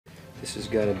This has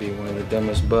got to be one of the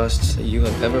dumbest busts that you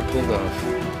have ever pulled off.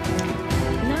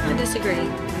 No, I disagree.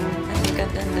 I think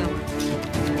I've done dumber.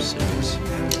 You're serious.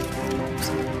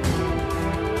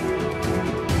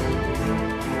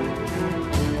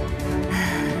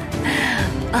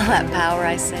 All that power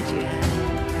I said you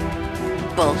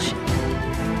had. Bullshit.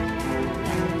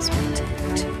 That was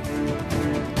pretend, too.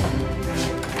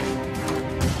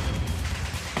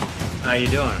 How you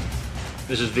doing?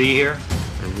 Mrs. V here?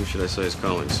 And who should I say is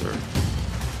calling, sir?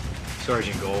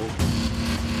 Sergeant Gold.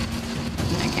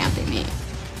 That can't be me.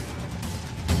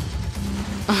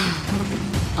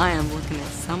 I am looking at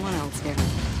someone else here.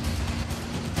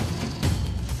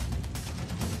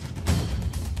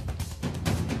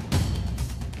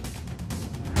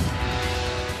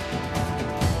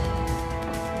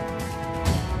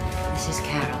 This is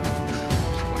Carol.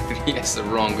 He asked the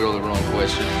wrong girl the wrong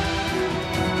question.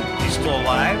 You still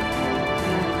alive?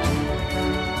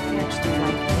 I actually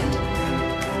like it.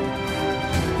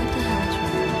 What the hell is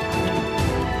wrong?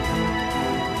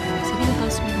 Is he gonna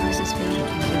bust me on Mrs. V and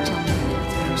keep telling me that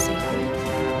it's our secret?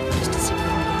 Just to see where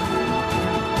we're going?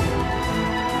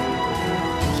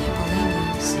 I can't believe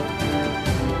this.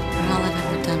 And all I've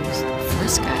ever done was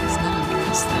frisk guys, not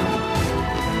undress them.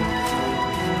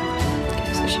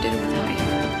 Okay, so she did it without you.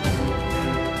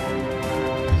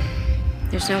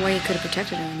 There's no way you could have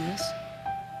protected her in this.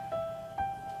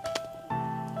 I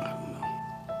don't know.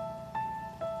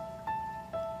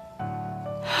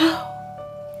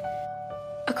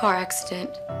 A car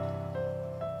accident.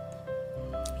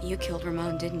 You killed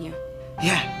Ramon, didn't you?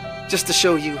 Yeah, just to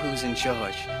show you who's in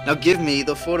charge. Now give me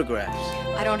the photographs.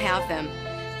 I don't have them.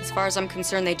 As far as I'm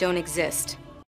concerned, they don't exist.